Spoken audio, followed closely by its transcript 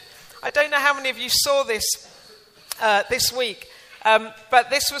I don't know how many of you saw this this week, but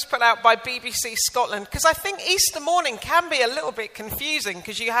this was put out by BBC Scotland, because I think Easter morning can be a little bit confusing,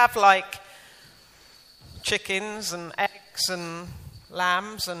 because you have like chickens and eggs and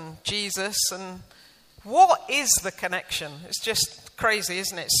lambs and Jesus, and what is the connection? It's just crazy,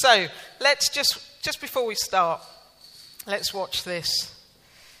 isn't it? So let's just before we start, let's watch this.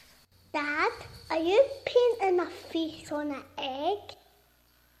 Dad, are you painting a face on an egg?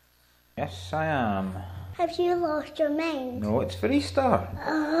 Yes, I am. Have you lost your mind? No, it's for Easter.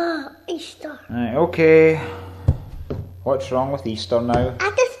 Easter. Right, okay. What's wrong with Easter now?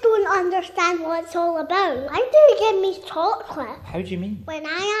 I just don't understand what it's all about. Why do you give me chocolate? How do you mean? When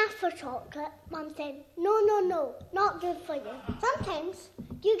I asked for chocolate, Mum said, no, not good for you. Sometimes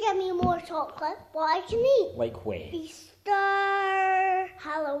you give me more chocolate, what I can eat. Like when? Easter,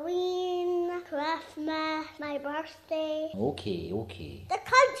 Halloween, Christmas, my birthday. Okay. The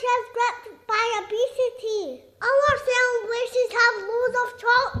country is gripped by obesity. All our celebrations have loads of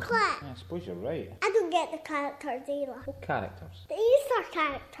chocolate. I suppose you're right. I don't get the characters either. What characters? The Easter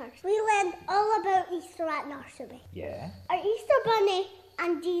characters. We learned all about Easter at nursery. Yeah? Are Easter Bunny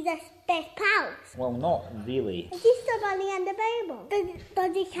and Jesus best pals? Well, not really. Is Easter Bunny in the Bible?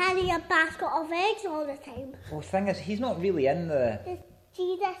 Does he carry a basket of eggs all the time? Well, the thing is, he's not really in the... Does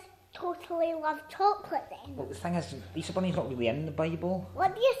Jesus totally love chocolate then? Well, the thing is, Easter Bunny's not really in the Bible.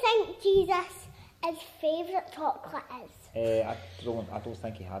 What do you think Jesus' favourite chocolate is? I don't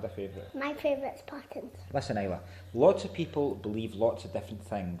think he had a favourite. My favourite's Puddings. Listen, Isla, lots of people believe lots of different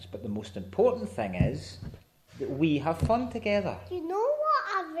things, but the most important thing is that we have fun together. You know what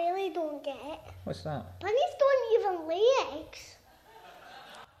I really don't get? What's that? Bunnies don't even lay eggs.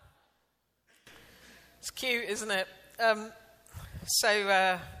 It's cute, isn't it?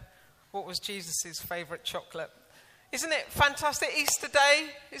 What was Jesus' favourite chocolate? Isn't it fantastic? Easter Day,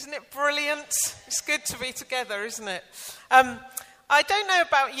 isn't it brilliant? It's good to be together, isn't it? I don't know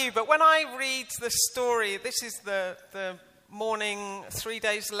about you, but when I read the story, this is the morning, 3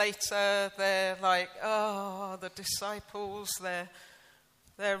 days later, they're like, the disciples,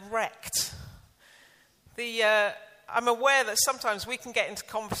 they're wrecked. I'm aware that sometimes we can get into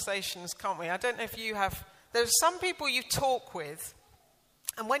conversations, can't we? I don't know if you have. There's some people you talk with,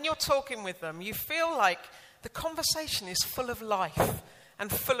 and when you're talking with them, you feel like the conversation is full of life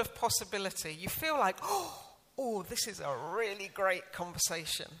and full of possibility. You feel like, oh, this is a really great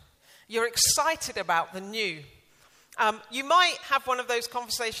conversation. You're excited about the new. You might have one of those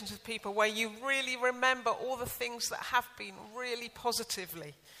conversations with people where you really remember all the things that have been really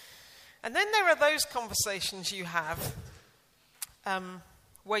positively. And then there are those conversations you have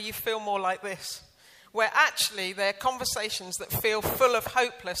where you feel more like this, where actually they're conversations that feel full of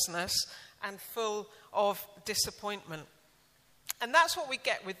hopelessness and full of disappointment. And that's what we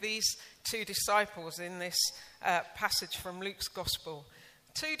get with these two disciples in this passage from Luke's Gospel.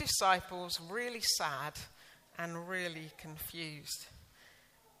 Two disciples really sad and really confused.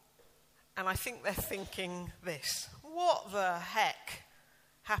 And I think they're thinking this: what the heck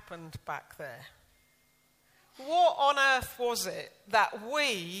happened back there? What on earth was it that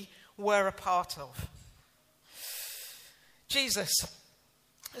we were a part of? Jesus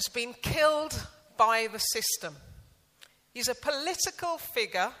has been killed by the system. He's a political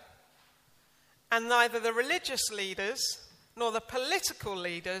figure, and neither the religious leaders nor the political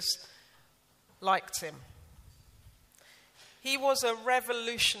leaders liked him. He was a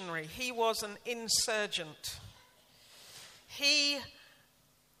revolutionary. He was an insurgent. He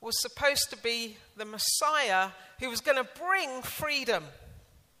was supposed to be the Messiah who was going to bring freedom.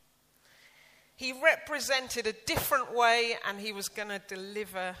 He represented a different way, and he was going to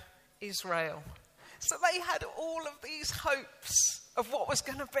deliver Israel. So they had all of these hopes of what was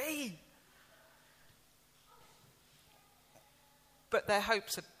going to be. But their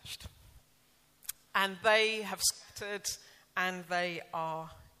hopes are dashed. And they have scattered, and they are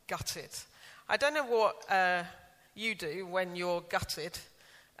gutted. I don't know what you do when you're gutted,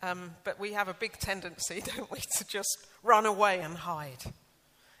 but we have a big tendency, don't we, to just run away and hide.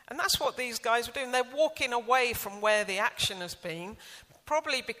 And that's what these guys were doing. They're walking away from where the action has been,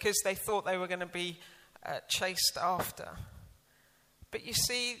 probably because they thought they were going to be chased after. But you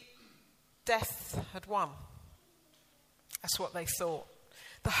see, death had won. That's what they thought.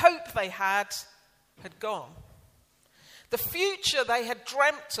 The hope they had gone. The future they had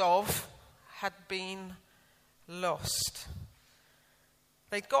dreamt of had been lost.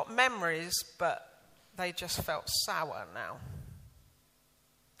 They'd got memories, but they just felt sour now.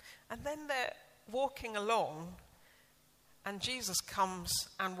 And then they're walking along, and Jesus comes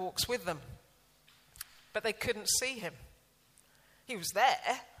and walks with them. But they couldn't see him. He was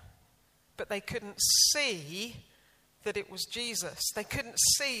there, but they couldn't see that it was Jesus. They couldn't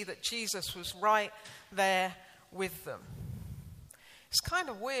see that Jesus was right there with them. It's kind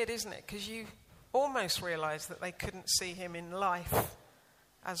of weird, isn't it? Because you almost realize that they couldn't see him in life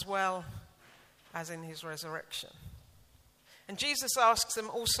as well as in his resurrection. And Jesus asks them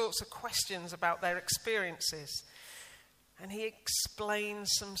all sorts of questions about their experiences. And he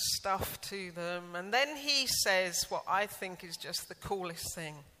explains some stuff to them. And then he says what I think is just the coolest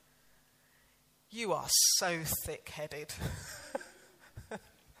thing. You are so thick-headed.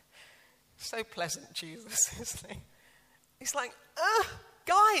 So pleasant, Jesus, isn't he? He's like,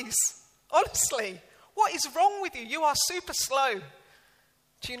 guys, honestly, what is wrong with you? You are super slow.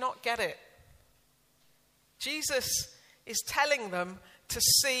 Do you not get it? Jesus is telling them to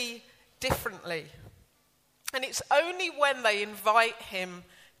see differently. And it's only when they invite him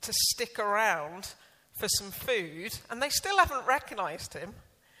to stick around for some food, and they still haven't recognized him,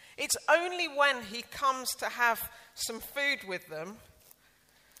 it's only when he comes to have some food with them,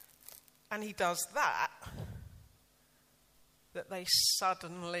 and he does that, that they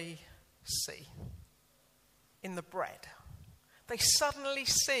suddenly see in the bread. They suddenly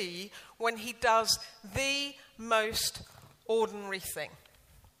see when he does the most ordinary thing.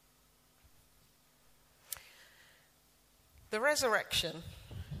 The resurrection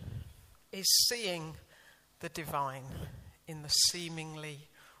is seeing the divine in the seemingly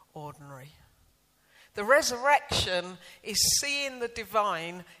ordinary. The resurrection is seeing the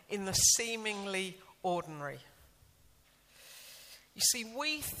divine in the seemingly ordinary. You see,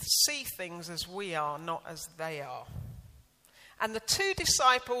 we see things as we are, not as they are. And the two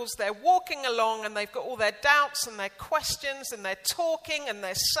disciples, they're walking along and they've got all their doubts and their questions and they're talking and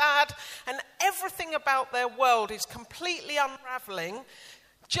they're sad and everything about their world is completely unraveling,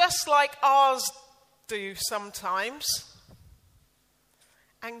 just like ours do sometimes.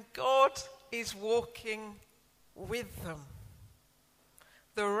 And God is walking with them.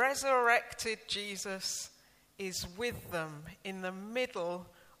 The resurrected Jesus is with them in the middle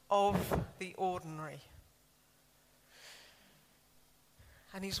of the ordinary.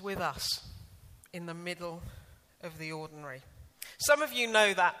 And he's with us in the middle of the ordinary. Some of you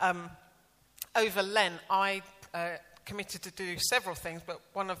know that over Lent I committed to do several things, but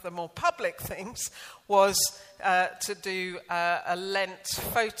one of the more public things was to do a Lent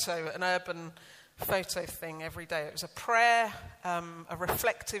photo, an urban photo thing every day. It was a prayer, a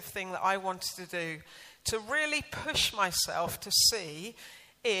reflective thing that I wanted to do to really push myself to see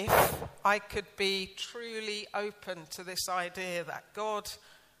if I could be truly open to this idea that God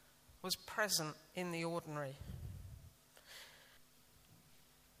was present in the ordinary.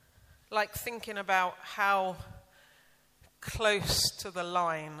 Like thinking about how close to the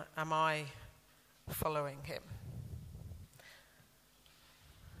line am I following him?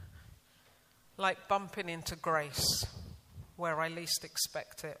 Like bumping into grace where I least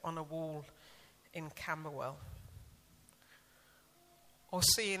expect it on a wall in Camberwell. Or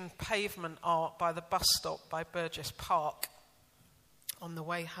seeing pavement art by the bus stop by Burgess Park on the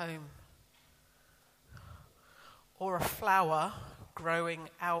way home. Or a flower growing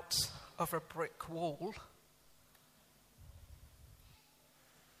out of a brick wall.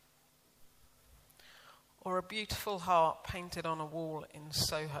 Or a beautiful heart painted on a wall in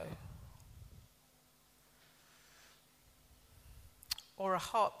Soho. Or a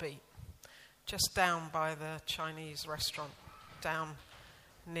heartbeat just down by the Chinese restaurant down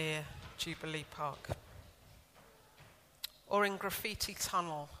near Jubilee Park. Or in Graffiti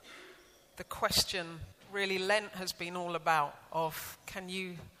Tunnel, the question really Lent has been all about of can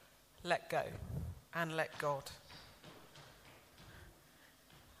you let go and let God?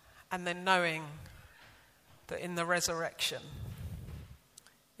 And then knowing that in the resurrection,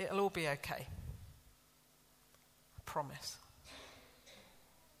 it'll all be okay. I promise.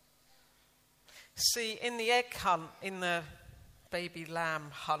 See, in the egg hunt, in the baby lamb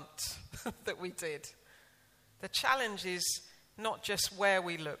hunt that we did, the challenge is not just where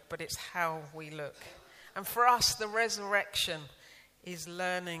we look, but it's how we look. And for us, the resurrection is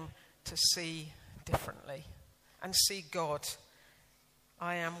learning to see differently and see God.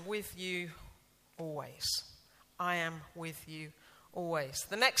 I am with you always. I am with you always.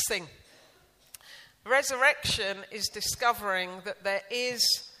 The next thing, resurrection is discovering that there is,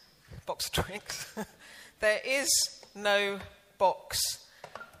 box of tricks, there is no box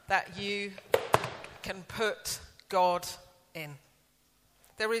that you can put God in.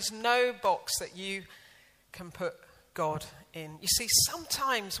 There is no box that you can put God in. You see,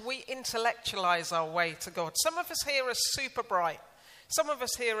 sometimes we intellectualize our way to God. Some of us here are super bright. Some of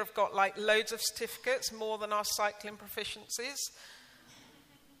us here have got like loads of certificates, more than our cycling proficiencies.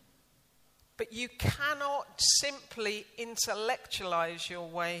 But you cannot simply intellectualize your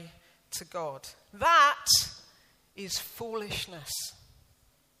way to God. That is foolishness.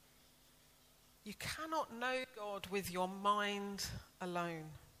 You cannot know God with your mind alone.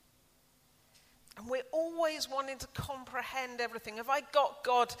 And we're always wanting to comprehend everything. Have I got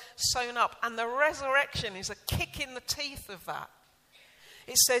God sewn up? And the resurrection is a kick in the teeth of that.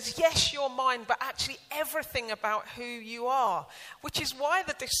 It says, yes, you're mine, but actually everything about who you are. Which is why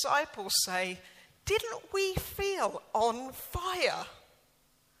the disciples say, didn't we feel on fire?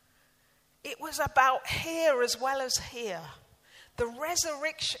 It was about here as well as here. The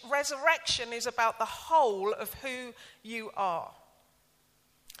resurrection is about the whole of who you are.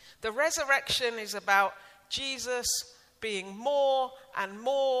 The resurrection is about Jesus being more and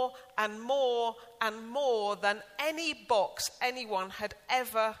more and more and more than any box anyone had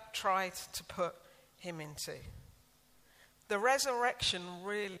ever tried to put him into. The resurrection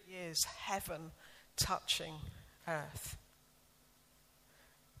really is heaven touching earth.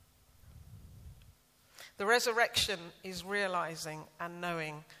 The resurrection is realizing and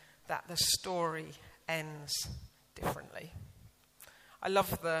knowing that the story ends differently. I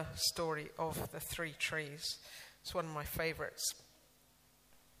love the story of the 3 trees. It's one of my favorites.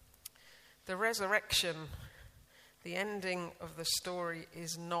 The resurrection, the ending of the story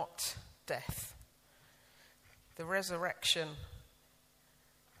is not death. The resurrection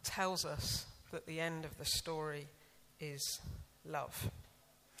tells us that the end of the story is love.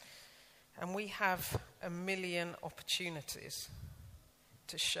 And we have a million opportunities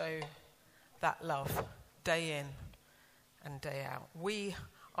to show that love day in and day out. We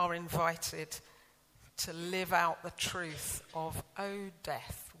are invited to live out the truth of, oh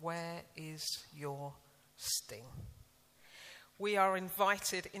death, where is your sting? We are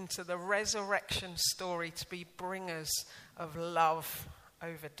invited into the resurrection story to be bringers of love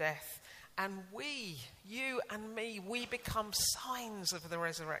over death. And we, you and me, we become signs of the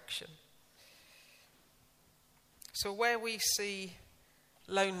resurrection. So where we see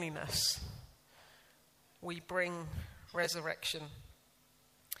loneliness, we bring resurrection.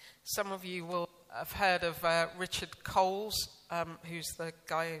 Some of you will have heard of Richard Coles, who's the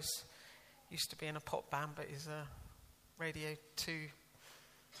guy who used to be in a pop band, but is a Radio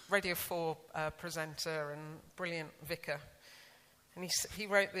 4 presenter and brilliant vicar. And he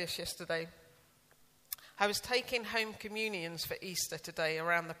wrote this yesterday. I was taking home communions for Easter today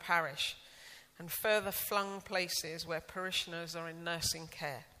around the parish and further flung places where parishioners are in nursing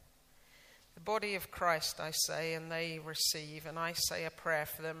care. The body of Christ, I say, and they receive, and I say a prayer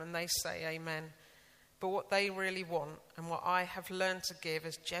for them, and they say amen. But what they really want, and what I have learned to give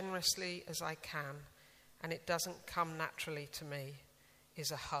as generously as I can, and it doesn't come naturally to me,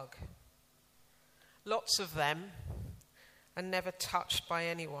 is a hug. Lots of them are never touched by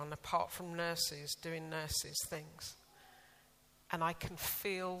anyone apart from nurses doing nurses' things. And I can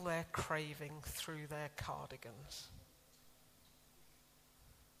feel their craving through their cardigans.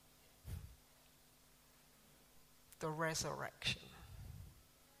 The resurrection.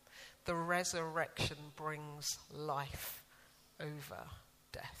 The resurrection brings life over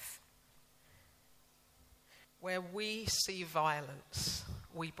death. Where we see violence,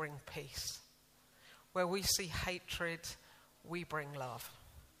 we bring peace. Where we see hatred, we bring love.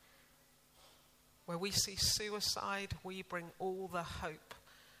 Where we see suicide, we bring all the hope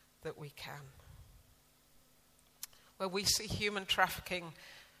that we can. Where we see human trafficking,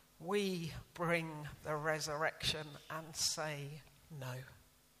 we bring the resurrection and say no.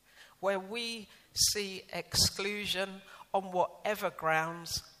 Where we see exclusion on whatever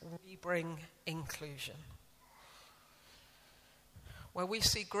grounds, we bring inclusion. Where we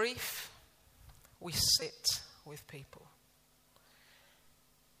see grief, we sit with people.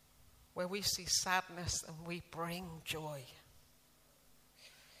 Where we see sadness, and we bring joy.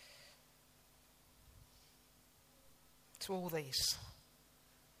 To all these.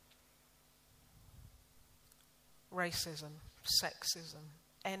 Racism, sexism,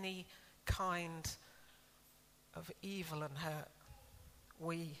 any kind of evil and hurt,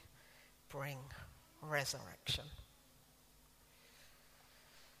 we bring resurrection.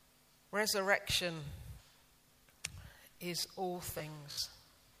 Resurrection is all things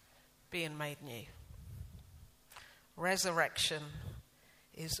being made new. Resurrection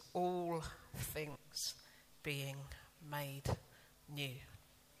is all things being made new.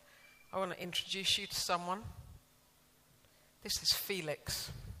 I want to introduce you to someone. This is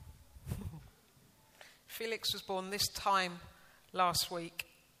Felix. Felix was born this time last week,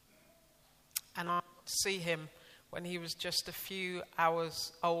 and I see him when he was just a few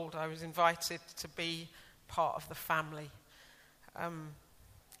hours old. I was invited to be part of the family.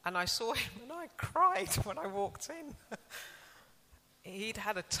 And I saw him and I cried when I walked in. He'd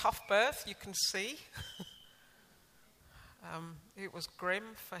had a tough birth, you can see. It was grim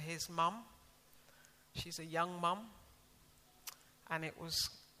for his mum. She's a young mum. And it was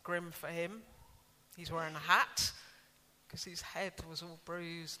grim for him. He's wearing a hat because his head was all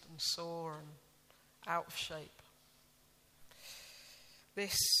bruised and sore and out of shape.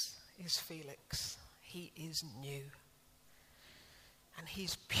 This is Felix. He is new. And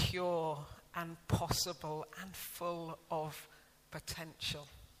he's pure and possible and full of potential.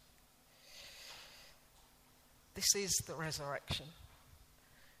 This is the resurrection.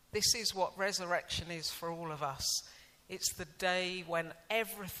 This is what resurrection is for all of us. It's the day when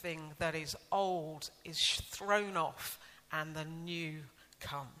everything that is old is thrown off and the new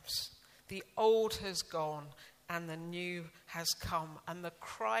comes. The old has gone and the new has come. And the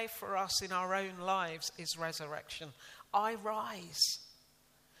cry for us in our own lives is resurrection. I rise.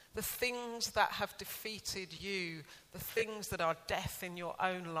 The things that have defeated you, the things that are death in your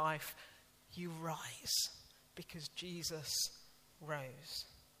own life, you rise because Jesus rose.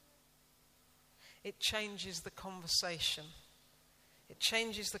 It changes the conversation. It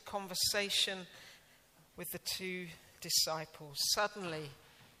changes the conversation with the two disciples. Suddenly,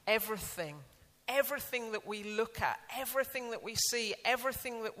 everything that we look at, everything that we see,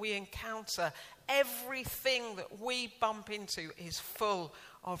 everything that we encounter, everything that we bump into is full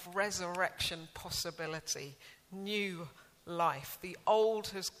of resurrection possibility, new life. The old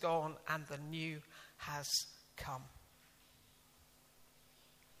has gone and the new has come.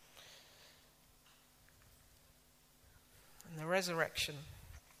 And the resurrection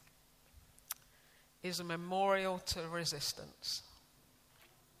is a memorial to resistance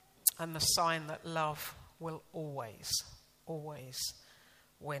and the sign that love will always, always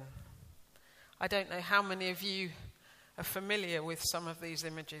win. I don't know how many of you are familiar with some of these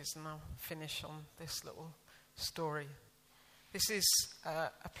images, and I'll finish on this little story. This is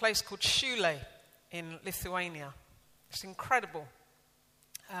a place called Šiauliai in Lithuania. It's incredible.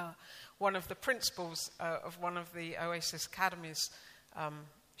 One of the principals of one of the Oasis academies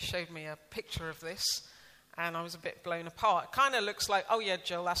showed me a picture of this, and I was a bit blown apart. It kind of looks like, oh yeah,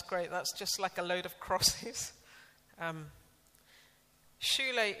 Jill, that's great. That's just like a load of crosses.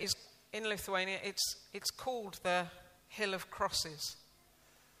 Šiauliai is in Lithuania. It's called the Hill of Crosses.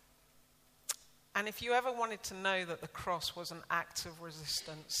 And if you ever wanted to know that the cross was an act of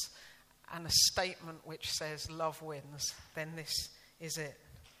resistance and a statement which says love wins, then this is it.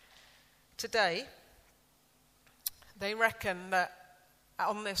 Today, they reckon that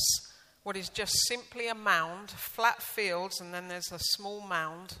on this, what is just simply a mound, flat fields, and then there's a small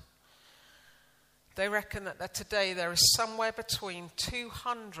mound, they reckon that today there is somewhere between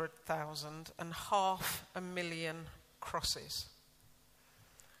 200,000 and 500,000 crosses.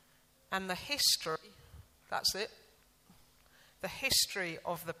 And the history, that's it, the history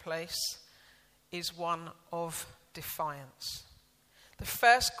of the place is one of defiance. The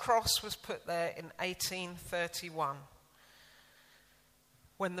first cross was put there in 1831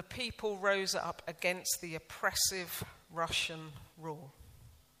 when the people rose up against the oppressive Russian rule.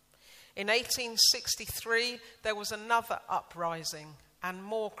 In 1863, there was another uprising and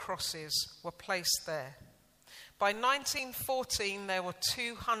more crosses were placed there. By 1914, there were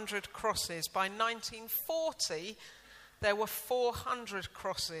 200 crosses. By 1940, there were 400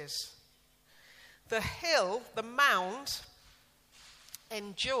 crosses. The hill, the mound,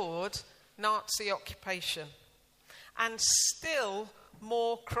 endured Nazi occupation. And still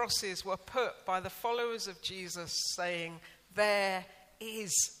more crosses were put by the followers of Jesus saying, there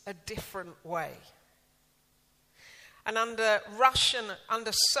is a different way. And under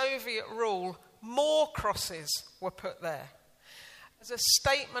Soviet rule, more crosses were put there as a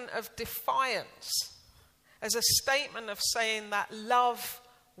statement of defiance, as a statement of saying that love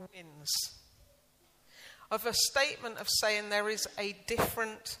wins, of a statement of saying there is a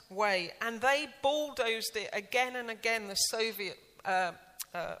different way. And they bulldozed it again and again. The Soviet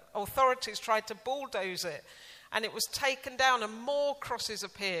authorities tried to bulldoze it, and it was taken down and more crosses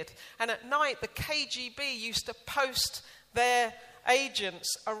appeared. And at night, the KGB used to post their agents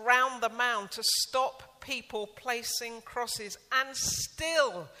around the mound to stop people placing crosses, and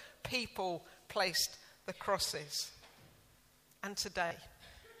still people placed the crosses. And today,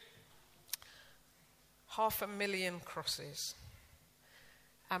 500,000 crosses,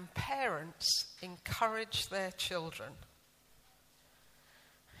 and parents encourage their children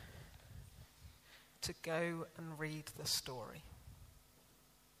to go and read the story.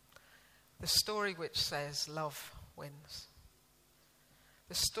 The story which says love wins.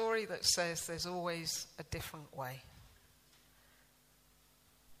 The story that says there's always a different way.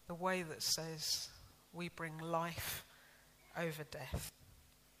 the way that says we bring life over death.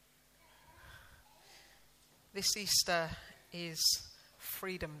 This Easter is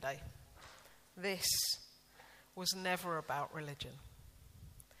Freedom Day. This was never about religion.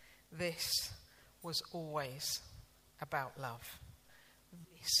 This was always about love.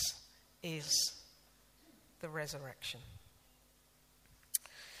 This is the resurrection.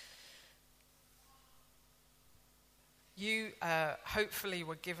 You hopefully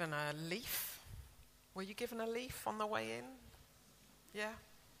were given a leaf. Were you given a leaf on the way in? Yeah?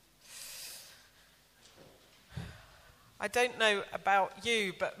 I don't know about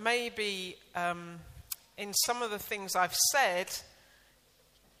you, but maybe in some of the things I've said,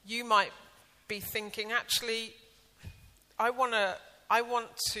 you might be thinking, actually, I want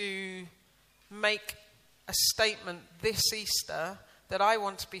to make a statement this Easter that I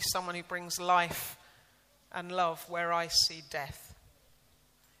want to be someone who brings life and love where I see death.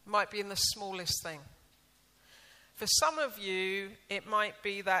 It might be in the smallest thing. For some of you, it might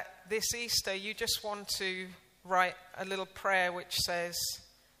be that this Easter you just want to write a little prayer which says,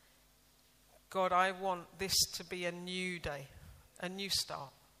 God, I want this to be a new day, a new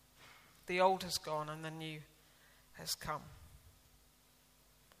start. The old has gone and the new has come.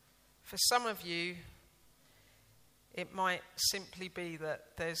 For some of you, it might simply be that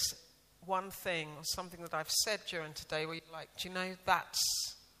there's one thing or something that I've said during today where you're like, do you know, that's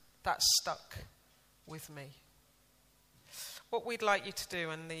stuck with me. What we'd like you to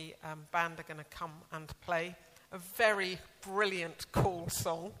do, and the band are going to come and play a very brilliant, cool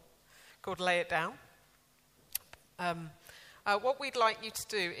song called Lay It Down. What we'd like you to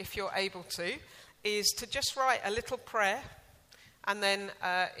do, if you're able to, is to just write a little prayer, and then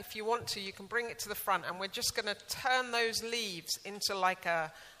if you want to, you can bring it to the front, and we're just going to turn those leaves into like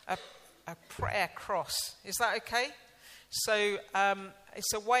a prayer cross. Is that okay? So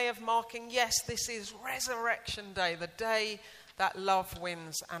it's a way of marking, yes, this is Resurrection Day, the day that love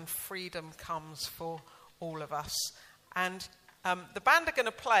wins and freedom comes for all of us. And the band are going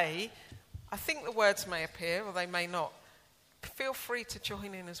to play. I think the words may appear, or they may not. Feel free to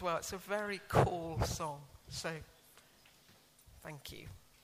join in as well. It's a very cool song. So, thank you.